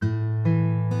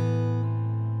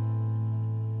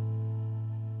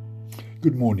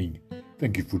Good morning.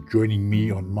 Thank you for joining me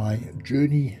on my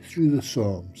journey through the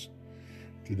Psalms.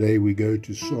 Today we go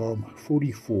to Psalm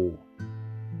 44,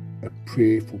 a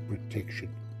prayer for protection.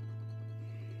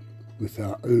 With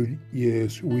our own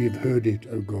ears we have heard it,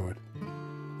 O God.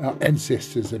 Our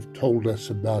ancestors have told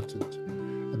us about it,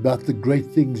 about the great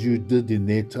things you did in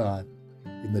their time,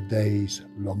 in the days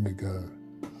long ago.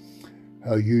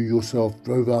 How you yourself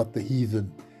drove out the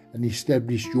heathen and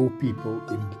established your people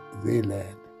in their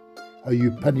land. How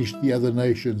you punished the other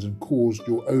nations and caused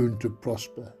your own to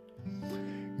prosper.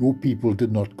 Your people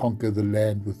did not conquer the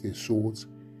land with their swords.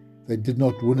 They did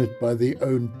not win it by their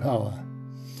own power.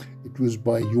 It was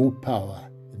by your power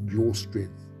and your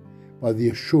strength, by the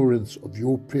assurance of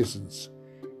your presence,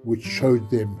 which showed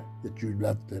them that you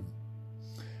loved them.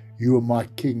 You are my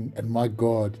King and my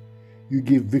God. You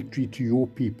give victory to your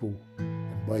people,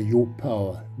 and by your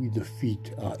power we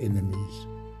defeat our enemies.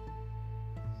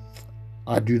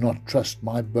 I do not trust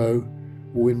my bow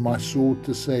or in my sword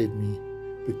to save me,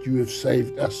 but you have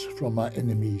saved us from our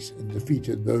enemies and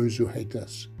defeated those who hate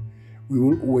us. We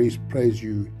will always praise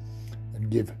you and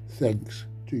give thanks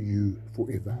to you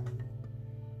forever.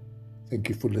 Thank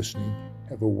you for listening.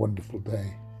 Have a wonderful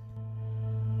day.